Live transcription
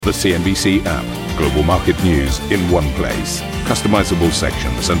The CNBC app. Global market news in one place. Customizable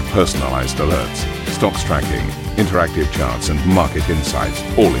sections and personalized alerts. Stocks tracking, interactive charts and market insights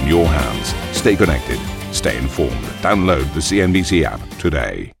all in your hands. Stay connected. Stay informed. Download the CNBC app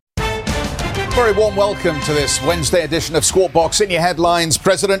today. Very warm welcome to this Wednesday edition of Squawk Box. In your headlines,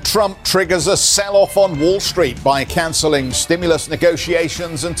 President Trump triggers a sell-off on Wall Street by cancelling stimulus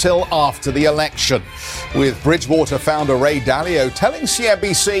negotiations until after the election, with Bridgewater founder Ray Dalio telling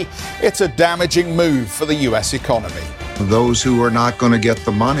CNBC it's a damaging move for the U.S. economy. Those who are not going to get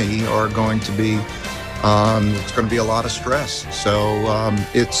the money are going to be, it's going to be a lot of stress. So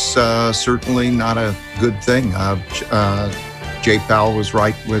it's certainly not a good thing. Jay Powell was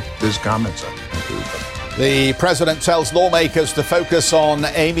right with his comments. The president tells lawmakers to focus on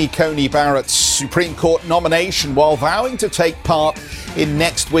Amy Coney Barrett's Supreme Court nomination while vowing to take part in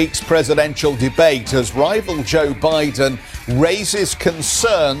next week's presidential debate as rival Joe Biden raises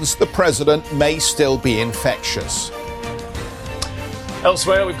concerns the president may still be infectious.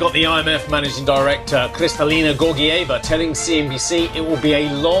 Elsewhere, we've got the IMF Managing Director, Kristalina Georgieva, telling CNBC it will be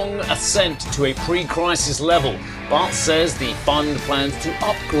a long ascent to a pre-crisis level, but says the fund plans to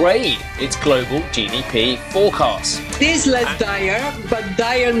upgrade its global GDP forecast. It is less dire, but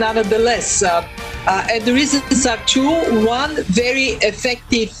dire nonetheless. And the reasons are two. One, very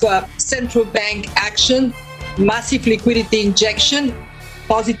effective central bank action, massive liquidity injection,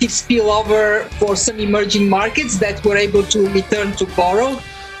 positive spillover for some emerging markets that were able to return to borrow.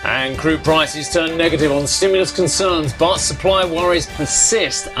 And crude prices turn negative on stimulus concerns, but supply worries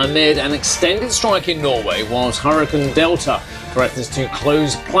persist amid an extended strike in Norway, whilst Hurricane Delta threatens to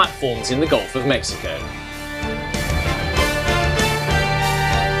close platforms in the Gulf of Mexico.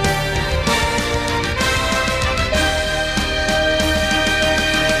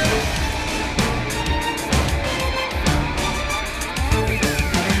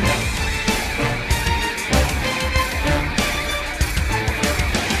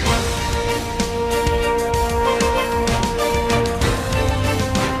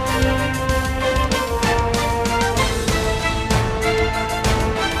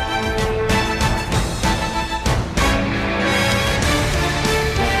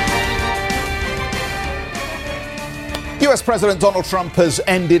 US President Donald Trump has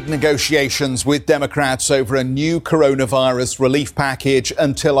ended negotiations with Democrats over a new coronavirus relief package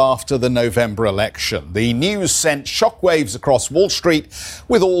until after the November election. The news sent shockwaves across Wall Street,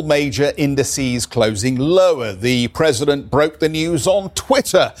 with all major indices closing lower. The president broke the news on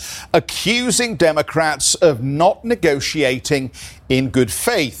Twitter, accusing Democrats of not negotiating in good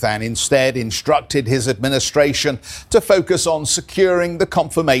faith and instead instructed his administration to focus on securing the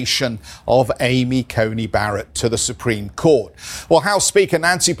confirmation of Amy Coney Barrett to the Supreme Court. Well, House Speaker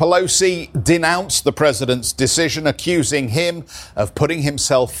Nancy Pelosi denounced the president's decision, accusing him of putting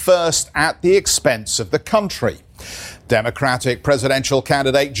himself first at the expense of the country. Democratic presidential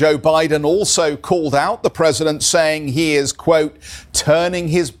candidate Joe Biden also called out the president, saying he is, quote, turning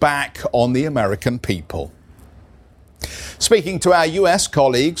his back on the American people. Speaking to our U.S.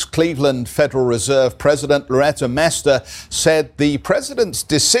 colleagues, Cleveland Federal Reserve President Loretta Mester said the president's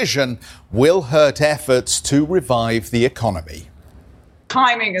decision will hurt efforts to revive the economy.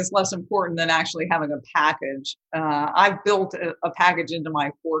 Timing is less important than actually having a package. I've built a package into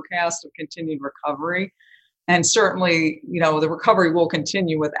my forecast of continued recovery. And certainly, the recovery will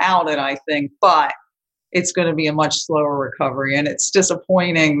continue without it, I think, but it's going to be a much slower recovery. And it's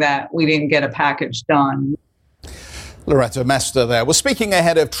disappointing that we didn't get a package done. Loretta Mester there. Well, speaking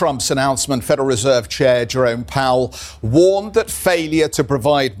ahead of Trump's announcement, Federal Reserve Chair Jerome Powell warned that failure to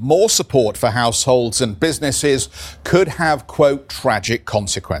provide more support for households and businesses could have, quote, tragic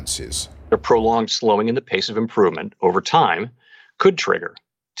consequences. A prolonged slowing in the pace of improvement over time could trigger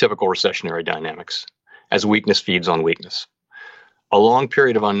typical recessionary dynamics as weakness feeds on weakness. A long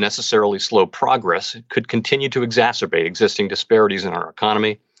period of unnecessarily slow progress could continue to exacerbate existing disparities in our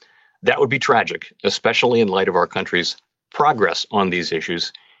economy. That would be tragic, especially in light of our country's progress on these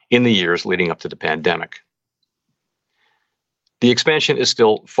issues in the years leading up to the pandemic. The expansion is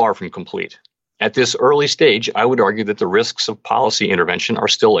still far from complete. At this early stage, I would argue that the risks of policy intervention are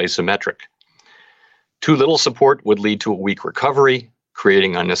still asymmetric. Too little support would lead to a weak recovery,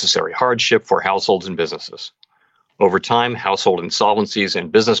 creating unnecessary hardship for households and businesses. Over time, household insolvencies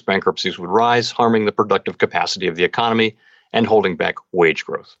and business bankruptcies would rise, harming the productive capacity of the economy and holding back wage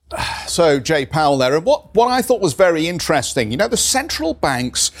growth. So, Jay Powell there. And what I thought was very interesting, the central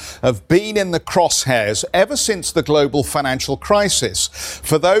banks have been in the crosshairs ever since the global financial crisis.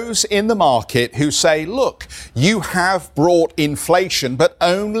 For those in the market who say, look, you have brought inflation, but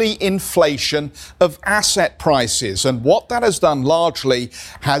only inflation of asset prices. And what that has done largely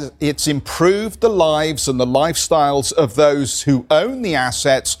it's improved the lives and the lifestyles of those who own the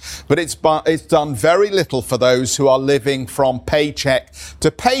assets, but it's done very little for those who are living from paycheck to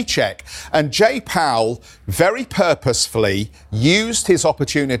paycheck. And Jay Powell very purposefully used his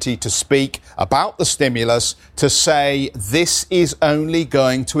opportunity to speak about the stimulus to say this is only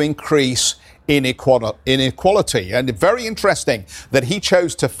going to increase inequality. And very interesting that he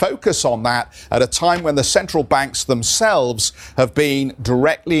chose to focus on that at a time when the central banks themselves have been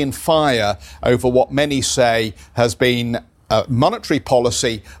directly in fire over what many say has been monetary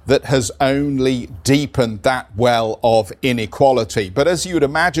policy that has only deepened that well of inequality. But as you would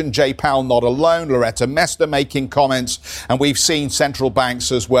imagine, Jay Powell not alone, Loretta Mester making comments, and we've seen central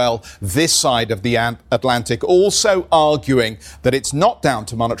banks as well, this side of the Atlantic, also arguing that it's not down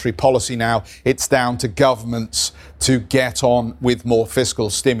to monetary policy now, it's down to governments to get on with more fiscal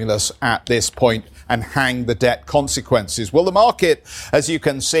stimulus at this point and hang the debt consequences. Well, the market, as you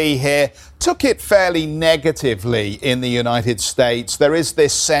can see here, took it fairly negatively in the United States. There is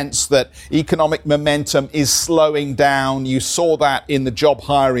this sense that economic momentum is slowing down. You saw that in the job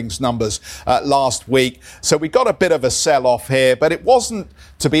hirings numbers last week. So we got a bit of a sell-off here, but it wasn't,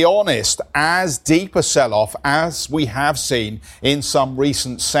 to be honest, as deep a sell-off as we have seen in some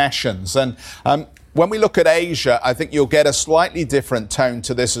recent sessions. And when we look at Asia, I think you'll get a slightly different tone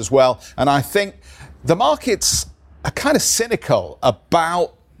to this as well. And I think the markets are kind of cynical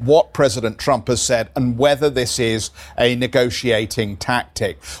about what President Trump has said and whether this is a negotiating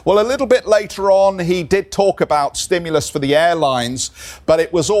tactic. Well, a little bit later on, he did talk about stimulus for the airlines, but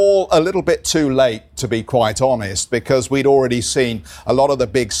it was all a little bit too late, to be quite honest, because we'd already seen a lot of the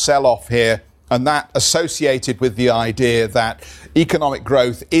big sell-off here, and that associated with the idea that economic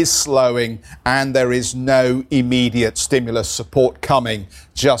growth is slowing and there is no immediate stimulus support coming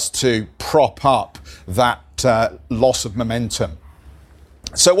just to prop up that loss of momentum.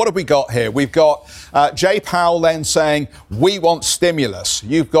 So what have we got here? We've got Jay Powell then saying, we want stimulus.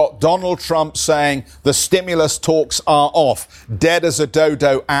 You've got Donald Trump saying the stimulus talks are off, dead as a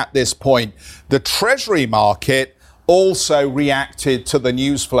dodo at this point. The Treasury market also reacted to the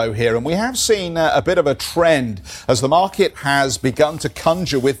news flow here. And we have seen a bit of a trend as the market has begun to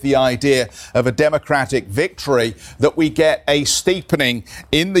conjure with the idea of a Democratic victory that we get a steepening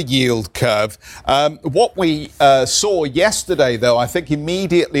in the yield curve. What we saw yesterday, though, I think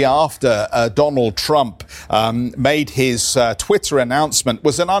immediately after Donald Trump made his Twitter announcement,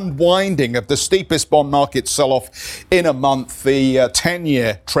 was an unwinding of the steepest bond market sell-off in a month. The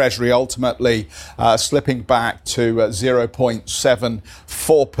 10-year Treasury ultimately slipping back to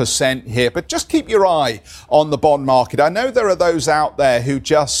 0.74% here. But just keep your eye on the bond market. I know there are those out there who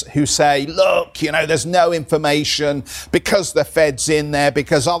say, look, there's no information because the Fed's in there,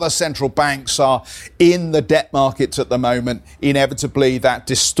 because other central banks are in the debt markets at the moment. Inevitably, that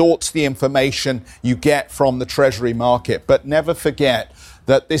distorts the information you get from the Treasury market. But never forget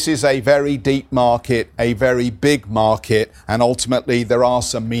that this is a very deep market, a very big market, and ultimately there are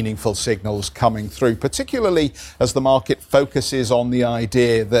some meaningful signals coming through, particularly as the market focuses on the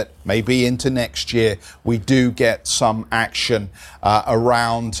idea that maybe into next year we do get some action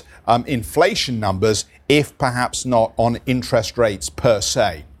around inflation numbers, if perhaps not on interest rates per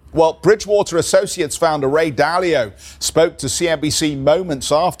se. Well, Bridgewater Associates founder Ray Dalio spoke to CNBC moments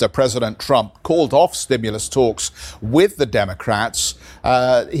after President Trump called off stimulus talks with the Democrats.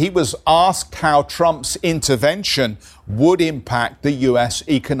 He was asked how Trump's intervention would impact the U.S.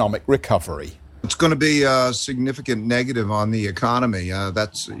 economic recovery. It's going to be a significant negative on the economy.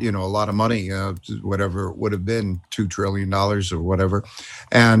 That's, a lot of money, whatever it would have been, $2 trillion or whatever.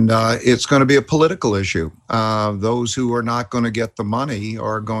 And it's going to be a political issue. Those who are not going to get the money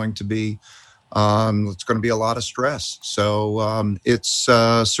are going to be, it's going to be a lot of stress. So it's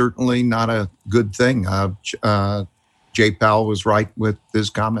certainly not a good thing. Jay Powell was right with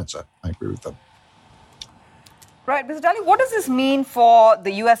his comments. I agree with them. Right. Mr. Dalio, what does this mean for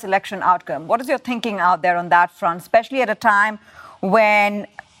the U.S. election outcome? What is your thinking out there on that front, especially at a time when,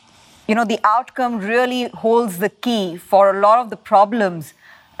 the outcome really holds the key for a lot of the problems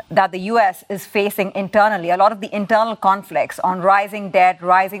that the U.S. is facing internally, a lot of the internal conflicts on rising debt,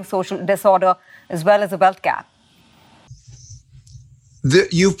 rising social disorder, as well as a wealth gap?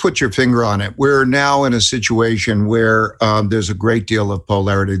 You've put your finger on it. We're now in a situation where there's a great deal of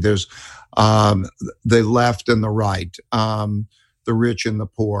polarity. There's the left and the right, the rich and the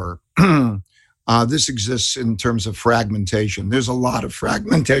poor. This exists in terms of fragmentation. There's a lot of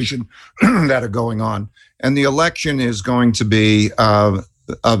fragmentation that are going on. And the election is going to be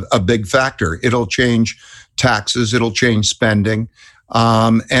a big factor. It'll change taxes. It'll change spending.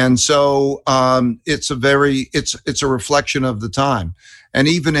 And so it's a reflection of the time. And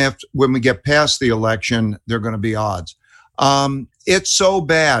even when we get past the election, there are going to be odds. It's so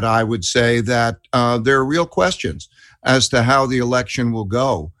bad, I would say, that there are real questions as to how the election will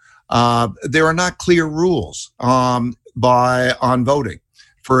go. There are not clear rules on voting.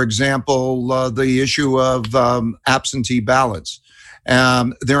 For example, the issue of absentee ballots.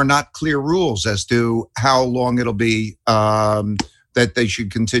 There are not clear rules as to how long it'll be that they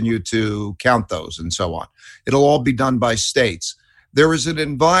should continue to count those and so on. It'll all be done by states. There is an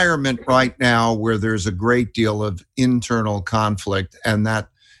environment right now where there's a great deal of internal conflict, and that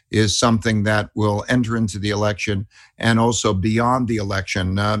is something that will enter into the election and also beyond the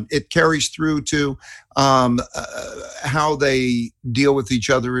election. It carries through to how they deal with each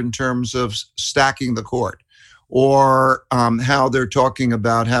other in terms of stacking the court, or how they're talking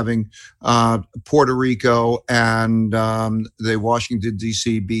about having Puerto Rico and the Washington,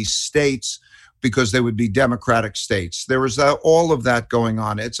 D.C. be states because they would be democratic states. There is all of that going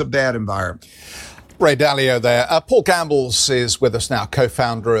on. It's a bad environment. Ray Dalio there. Paul Gambles is with us now,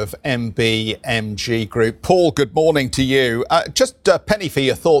 co-founder of MBMG Group. Paul, good morning to you. Just Penny, for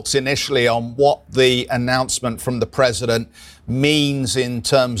your thoughts initially on what the announcement from the president means in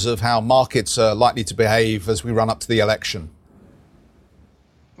terms of how markets are likely to behave as we run up to the election.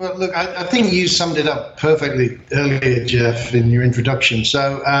 Well, look, I think you summed it up perfectly earlier, Jeff, in your introduction.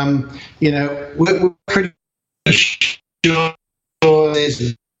 So, we're pretty sure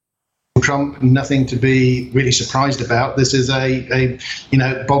there's Trump, nothing to be really surprised about. This is a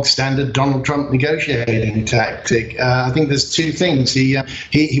bog standard Donald Trump negotiating tactic. I think there's two things. He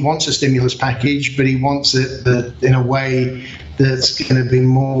wants a stimulus package, but he wants it in a way that's going to be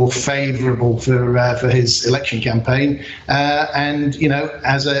more favourable for his election campaign. And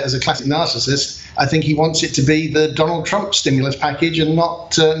as a classic narcissist, I think he wants it to be the Donald Trump stimulus package and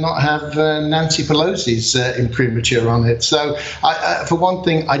not have Nancy Pelosi's imprimatur on it. So, for one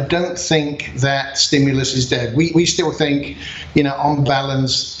thing, I don't think that stimulus is dead. We still think, on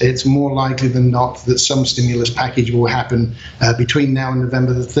balance, it's more likely than not that some stimulus package will happen between now and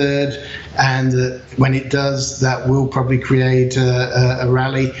November the 3rd. And when it does, that will probably create a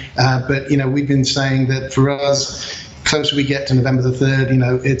rally. But we've been saying that for us, closer we get to November the 3rd,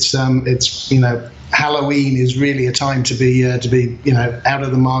 it's Halloween is really a time to be out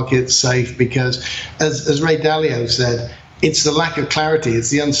of the market, safe, because as Ray Dalio said, it's the lack of clarity, it's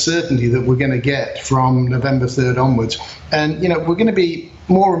the uncertainty that we're going to get from November 3rd onwards. And, we're going to be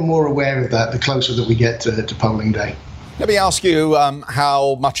more and more aware of that the closer that we get to polling day. Let me ask you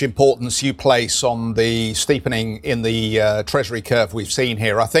how much importance you place on the steepening in the Treasury curve we've seen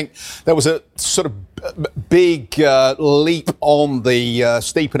here. I think there was a sort of big leap on the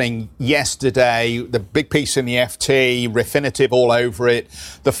steepening yesterday, the big piece in the FT, Refinitiv all over it.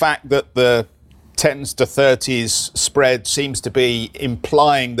 The fact that the 10s to 30s spread seems to be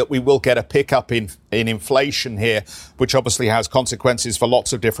implying that we will get a pickup in inflation here, which obviously has consequences for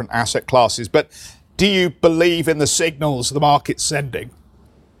lots of different asset classes. But do you believe in the signals the market's sending?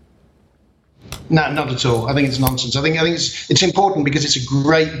 No, not at all. I think it's nonsense. I think it's important because it's a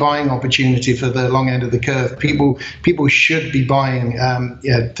great buying opportunity for the long end of the curve. People should be buying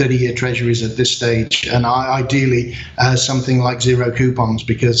 30-year treasuries at this stage, and ideally something like zero coupons,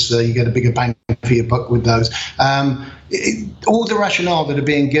 because you get a bigger bang for your buck with those. All the rationale that are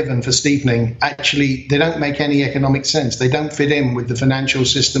being given for steepening, actually, they don't make any economic sense. They don't fit in with the financial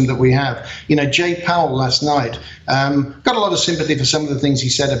system that we have. Jay Powell last night got a lot of sympathy for some of the things he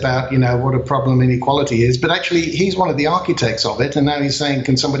said about, what a problem inequality is. But actually, he's one of the architects of it. And now he's saying,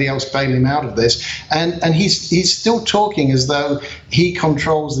 can somebody else bail him out of this? And he's still talking as though he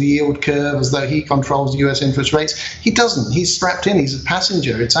controls the yield curve, as though he controls US interest rates. He doesn't. He's strapped in. He's a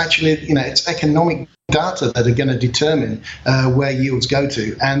passenger. It's actually, it's economic data that are going to determine where yields go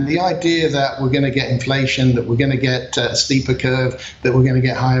to. And the idea that we're going to get inflation, that we're going to get a steeper curve, that we're going to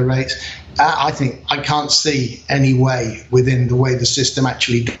get higher rates, I think I can't see any way within the way the system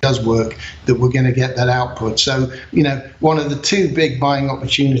actually does work that we're going to get that output. So, one of the two big buying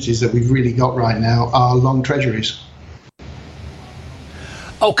opportunities that we've really got right now are long treasuries.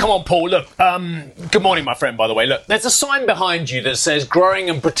 Oh, come on, Paul. Look, good morning, my friend, by the way. Look, there's a sign behind you that says growing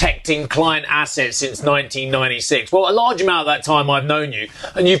and protecting client assets since 1996. Well, a large amount of that time I've known you,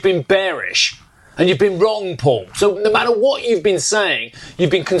 and you've been bearish. And you've been wrong, Paul. So no matter what you've been saying, you've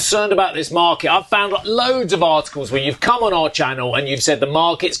been concerned about this market. I've found loads of articles where you've come on our channel and you've said the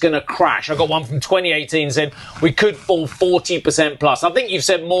market's going to crash. I got one from 2018 saying we could fall 40% plus. I think you've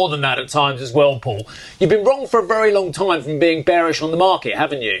said more than that at times as well, Paul. You've been wrong for a very long time from being bearish on the market,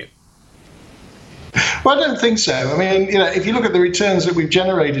 haven't you? Well, I don't think so. I mean, if you look at the returns that we've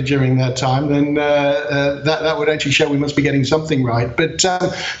generated during that time, then that would actually show we must be getting something right. But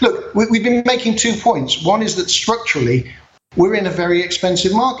look, we've been making 2 points. One is that structurally, we're in a very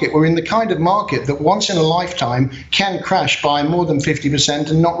expensive market. We're in the kind of market that once in a lifetime can crash by more than 50%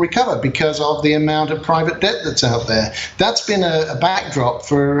 and not recover because of the amount of private debt that's out there. That's been a backdrop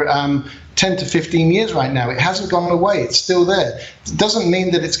for 10 to 15 years right now. It hasn't gone away. It's still there. It doesn't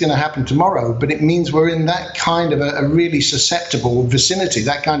mean that it's going to happen tomorrow, but it means we're in that kind of a really susceptible vicinity,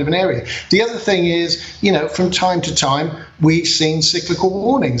 that kind of an area. The other thing is, from time to time, we've seen cyclical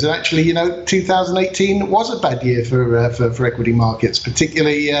warnings. And actually, 2018 was a bad year for equity markets,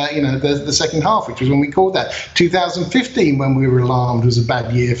 particularly, the second half, which was when we called that. 2015, when we were alarmed, was a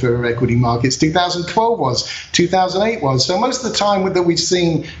bad year for equity markets. 2012 was. 2008 was. So most of the time that we've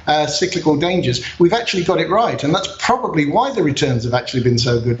seen cyclical dangers, we've actually got it right. And that's probably why the returns have actually been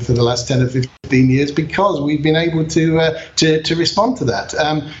so good for the last 10 or 15 years, because we've been able to respond to that.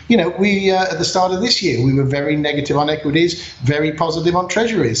 We at the start of this year, we were very negative on equities, very positive on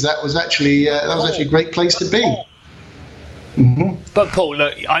treasuries. That was actually a great place to be. Mm-hmm. But Paul,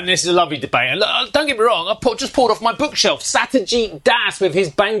 look, and this is a lovely debate. And look, don't get me wrong, I just pulled off my bookshelf Satyajit Das with his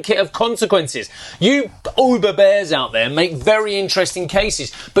Banquet of Consequences. You Uber bears out there make very interesting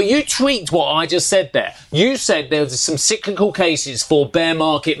cases, but you tweaked what I just said there. You said there was some cyclical cases for bear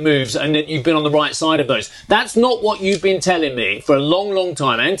market moves and that you've been on the right side of those. That's not what you've been telling me for a long, long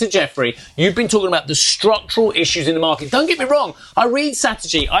time. And to Jeffrey, you've been talking about the structural issues in the market. Don't get me wrong, I read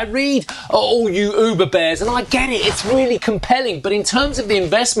Satyajit, I read all you Uber bears, and I get it, it's really compelling. But in terms of the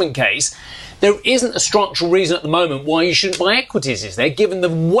investment case, there isn't a structural reason at the moment why you shouldn't buy equities, is there? Given the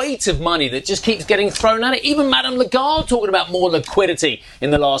weight of money that just keeps getting thrown at it. Even Madame Lagarde talking about more liquidity in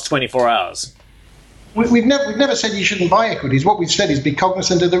the last 24 hours. We've never said you shouldn't buy equities. What we've said is be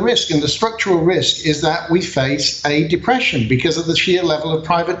cognizant of the risk, and the structural risk is that we face a depression because of the sheer level of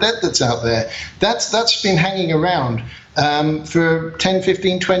private debt that's out there. That's been hanging around for 10,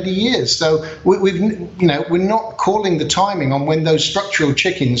 15, 20 years. So we're not calling the timing on when those structural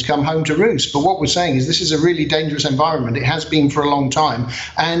chickens come home to roost. But what we're saying is this is a really dangerous environment. It has been for a long time.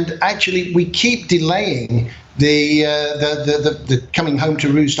 And actually, we keep delaying the coming home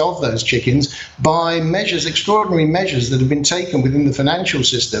to roost of those chickens by extraordinary measures that have been taken within the financial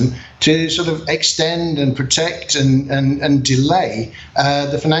system to sort of extend and protect and delay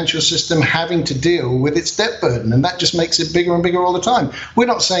the financial system having to deal with its debt burden. And that just makes it bigger and bigger all the time. We're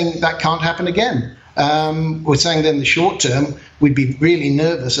not saying that can't happen again. We're saying that in the short term, we'd be really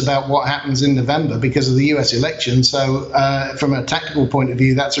nervous about what happens in November because of the US election. So from a tactical point of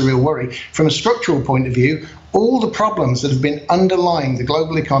view, that's a real worry. From a structural point of view, all the problems that have been underlying the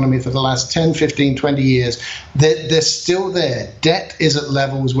global economy for the last 10, 15, 20 years, they're still there. Debt is at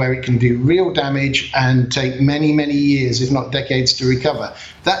levels where it can do real damage and take many, many years, if not decades, to recover.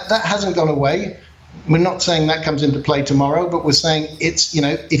 That hasn't gone away. We're not saying that comes into play tomorrow, but we're saying it's,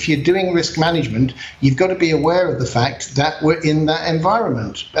 if you're doing risk management, you've got to be aware of the fact that we're in that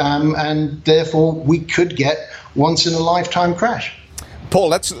environment. And therefore, we could get once in a lifetime crash. Paul,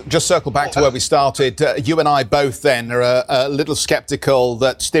 let's just circle back to where we started. You and I both then are a little sceptical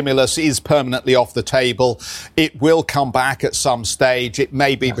that stimulus is permanently off the table. It will come back at some stage. It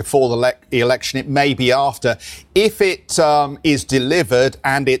may be before the election. It may be after. If it is delivered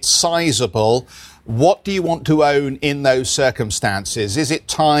and it's sizable, what do you want to own in those circumstances? Is it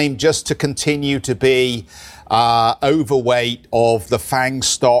time just to continue to be overweight of the FANG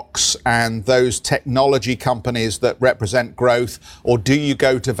stocks and those technology companies that represent growth, or do you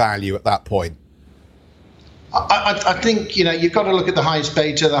go to value at that point? I think, you've got to look at the highest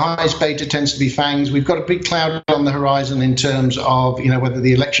beta. The highest beta tends to be FANGs. We've got a big cloud on the horizon in terms of, whether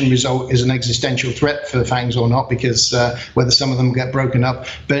the election result is an existential threat for FANGs or not, because whether some of them get broken up.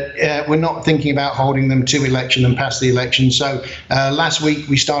 But we're not thinking about holding them to election and past the election. So last week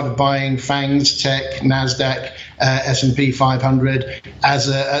we started buying FANGs, tech, NASDAQ, S&P 500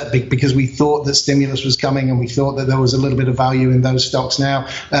 because we thought that stimulus was coming and we thought that there was a little bit of value in those stocks now.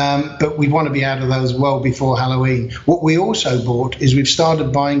 But we want to be out of those well before Halloween. What we also bought is we've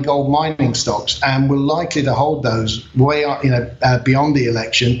started buying gold mining stocks, and we're likely to hold those way beyond the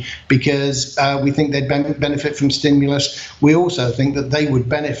election because we think they'd benefit from stimulus. We also think that they would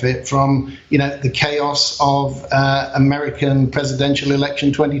benefit from the chaos of American presidential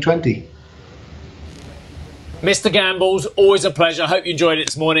election 2020. Mr. Gambles, always a pleasure. Hope you enjoyed it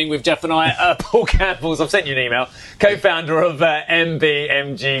this morning with Jeff and I. Paul Gambles, I've sent you an email, co-founder of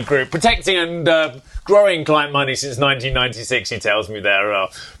MBMG Group, protecting and growing client money since 1996, he tells me there.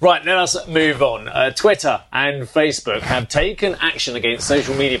 Right, let us move on. Twitter and Facebook have taken action against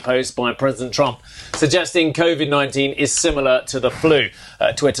social media posts by President Trump suggesting COVID-19 is similar to the flu.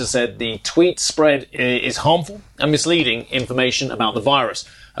 Twitter said the tweet spread is harmful and misleading information about the virus.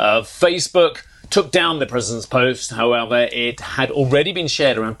 Facebook took down the president's post. However, it had already been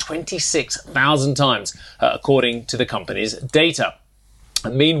shared around 26,000 times, according to the company's data.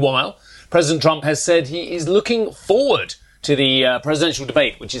 And meanwhile, President Trump has said he is looking forward to the presidential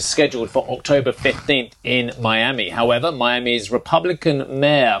debate, which is scheduled for October 15th in Miami. However, Miami's Republican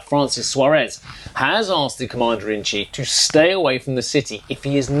Mayor Francis Suarez has asked the commander-in-chief to stay away from the city if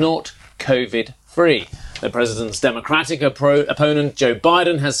he is not COVID-free. The president's Democratic opponent, Joe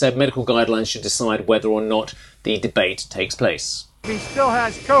Biden, has said medical guidelines should decide whether or not the debate takes place. If he still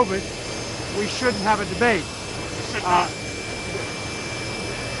has COVID, we shouldn't have a debate.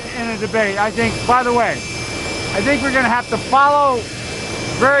 In a debate, I think, by the way, I think we're going to have to follow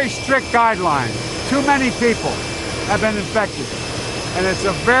very strict guidelines. Too many people have been infected, and it's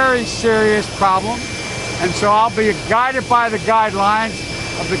a very serious problem. And so I'll be guided by the guidelines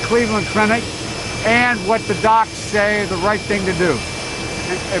of the Cleveland Clinic and what the docs say the right thing to do,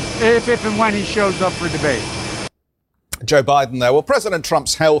 if and when he shows up for debate. Joe Biden there. Well, President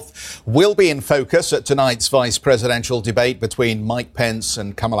Trump's health will be in focus at tonight's vice presidential debate between Mike Pence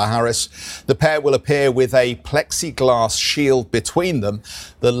and Kamala Harris. The pair will appear with a plexiglass shield between them.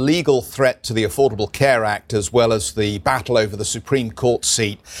 The legal threat to the Affordable Care Act, as well as the battle over the Supreme Court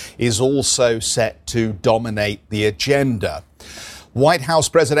seat, is also set to dominate the agenda. White House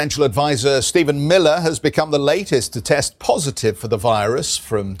presidential advisor Stephen Miller has become the latest to test positive for the virus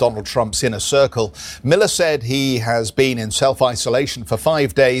from Donald Trump's inner circle. Miller said he has been in self-isolation for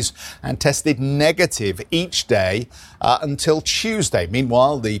 5 days and tested negative each day until Tuesday.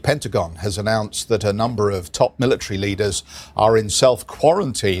 Meanwhile, the Pentagon has announced that a number of top military leaders are in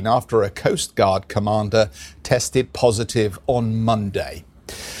self-quarantine after a Coast Guard commander tested positive on Monday.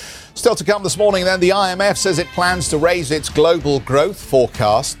 Still to come this morning, then, the IMF says it plans to raise its global growth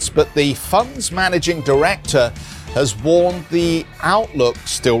forecasts, but the fund's managing director has warned the outlook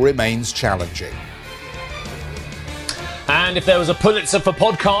still remains challenging. And if there was a Pulitzer for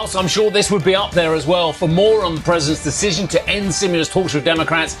podcasts, I'm sure this would be up there as well. For more on the president's decision to end stimulus talks with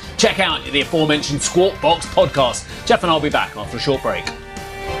Democrats, check out the aforementioned Squawk Box podcast. Jeff and I'll be back after a short break.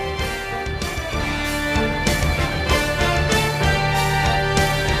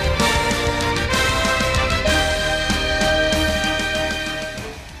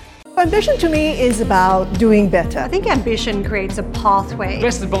 Ambition to me is about doing better. I think ambition creates a pathway. The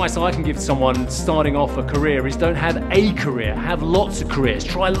best advice I can give to someone starting off a career is don't have a career, have lots of careers,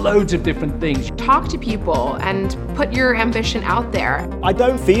 try loads of different things. Talk to people and put your ambition out there. I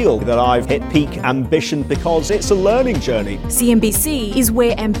don't feel that I've hit peak ambition because it's a learning journey. CNBC is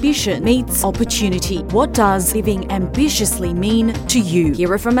where ambition meets opportunity. What does living ambitiously mean to you?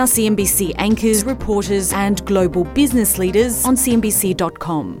 Hear it from our CNBC anchors, reporters, and global business leaders on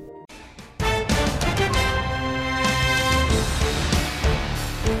CNBC.com.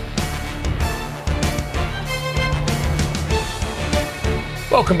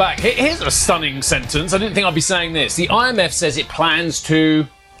 Welcome back. Here's a stunning sentence. I didn't think I'd be saying this. The IMF says it plans to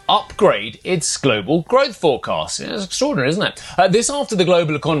upgrade its global growth forecast. It's extraordinary, isn't it? This after the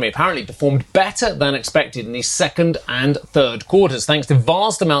global economy apparently performed better than expected in the second and third quarters, thanks to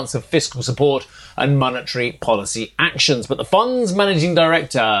vast amounts of fiscal support and monetary policy actions. But the fund's managing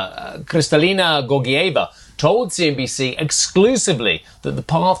director, Kristalina Georgieva, told CNBC exclusively that the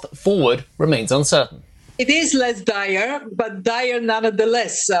path forward remains uncertain. It is less dire, but dire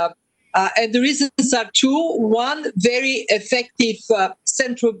nonetheless. And the reasons are two. One, very effective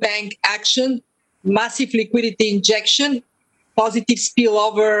central bank action, massive liquidity injection, positive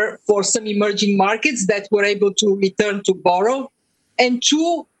spillover for some emerging markets that were able to return to borrow. And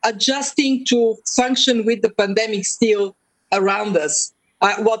two, adjusting to function with the pandemic still around us.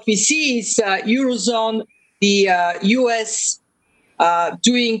 What we see is Eurozone, the US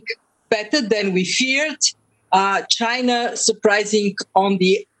doing better than we feared. China surprising on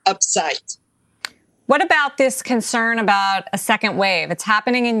the upside. What about this concern about a second wave? It's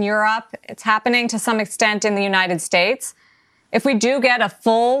happening in Europe. It's happening to some extent in the United States. If we do get a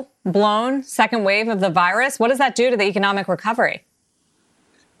full-blown second wave of the virus, what does that do to the economic recovery?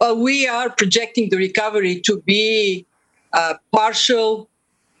 Well, we are projecting the recovery to be partial,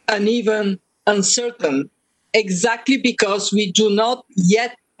 uneven, uncertain, exactly because we do not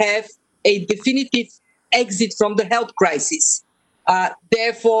yet have a definitive exit from the health crisis.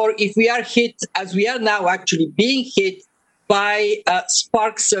 Therefore, if we are hit, as we are now actually being hit by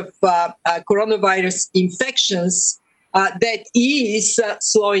sparks of coronavirus infections, that is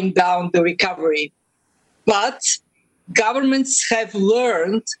slowing down the recovery. But governments have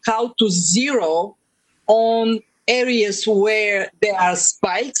learned how to zero on areas where there are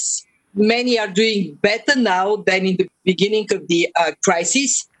spikes. Many are doing better now than in the beginning of the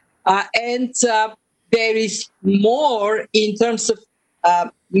crisis. And there is more in terms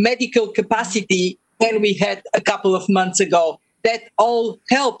of medical capacity than we had a couple of months ago. That all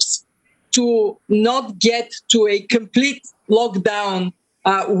helps to not get to a complete lockdown,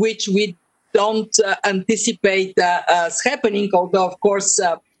 which we don't anticipate as happening, although, of course,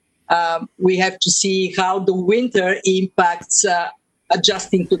 we have to see how the winter impacts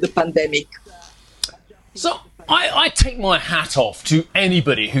adjusting to the pandemic. So I take my hat off to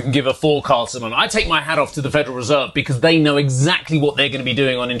anybody who can give a forecast at the moment. I take my hat off to the Federal Reserve because they know exactly what they're going to be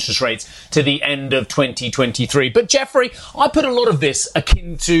doing on interest rates to the end of 2023. But Jeffrey, I put a lot of this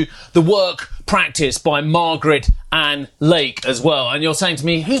akin to the work practiced by Margaret Ann Lake as well. And you're saying to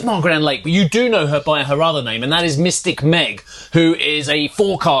me, who's Margaret Ann Lake? But you do know her by her other name, and that is Mystic Meg, who is a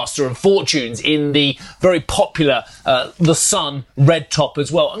forecaster of fortunes in the very popular The Sun red top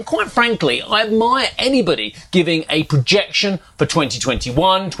as well. And quite frankly, I admire anybody giving a projection for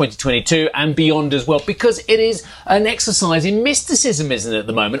 2021, 2022 and beyond as well, because it is an exercise in mysticism, isn't it, at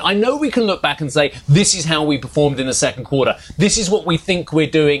the moment? I know we can look back and say, this is how we performed in the second quarter. This is what we think we're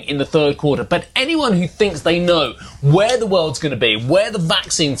doing in the third quarter. But anyone who thinks they know where the world's going to be, where the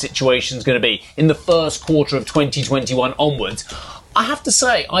vaccine situation is going to be in the first quarter of 2021 onwards, I have to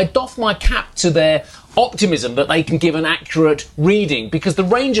say, I doff my cap to their optimism that they can give an accurate reading, because the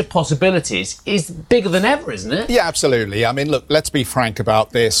range of possibilities is bigger than ever, isn't it? Yeah, absolutely. I mean, look, let's be frank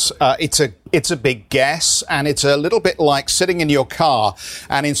about this. It's a big guess, and it's a little bit like sitting in your car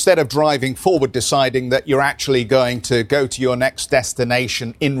and instead of driving forward, deciding that you're actually going to go to your next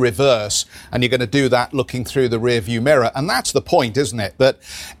destination in reverse, and you're going to do that looking through the rearview mirror. And that's the point, isn't it? That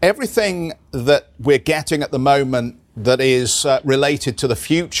everything that we're getting at the moment that is related to the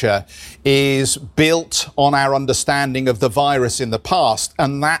future is built on our understanding of the virus in the past.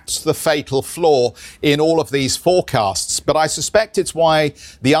 And that's the fatal flaw in all of these forecasts. But I suspect it's why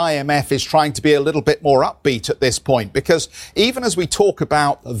the IMF is trying to be a little bit more upbeat at this point, because even as we talk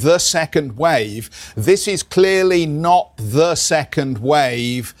about the second wave, this is clearly not the second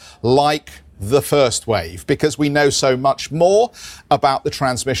wave like the first wave, because we know so much more about the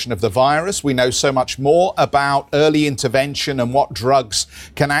transmission of the virus. We know so much more about early intervention and what drugs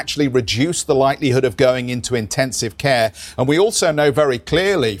can actually reduce the likelihood of going into intensive care. And we also know very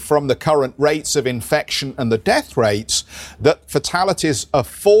clearly from the current rates of infection and the death rates that fatalities are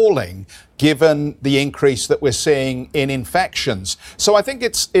falling given the increase that we're seeing in infections. So I think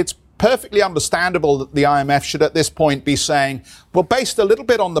it's perfectly understandable that the IMF should at this point be saying, well, based a little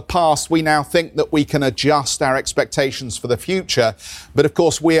bit on the past, we now think that we can adjust our expectations for the future. But of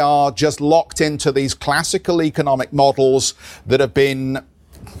course, we are just locked into these classical economic models that have been,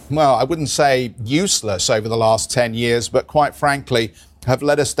 well, I wouldn't say useless over the last 10 years, but quite frankly, have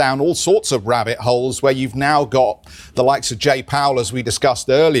led us down all sorts of rabbit holes where you've now got the likes of Jay Powell, as we discussed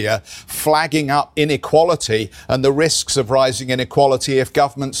earlier, flagging up inequality and the risks of rising inequality if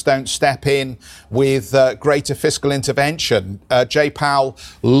governments don't step in with greater fiscal intervention. Jay Powell,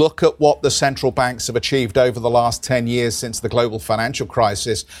 look at what the central banks have achieved over the last 10 years since the global financial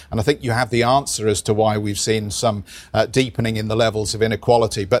crisis. And I think you have the answer as to why we've seen some deepening in the levels of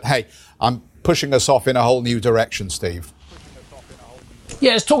inequality. But hey, I'm pushing us off in a whole new direction, Steve.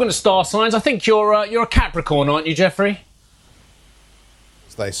 Yes, talking to star signs, I think you're a Capricorn, aren't you, Jeffrey?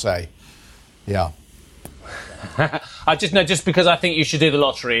 As they say, yeah. I just know, just because I think you should do the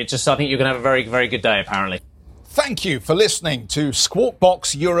lottery. I think you're going to have a very, very good day, apparently. Thank you for listening to Squawk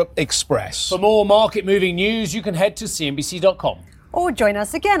Box Europe Express. For more market-moving news, you can head to CNBC.com. Or join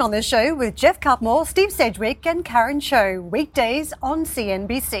us again on the show with Jeff Cutmore, Steve Sedgwick and Karen Cho, weekdays on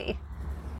CNBC.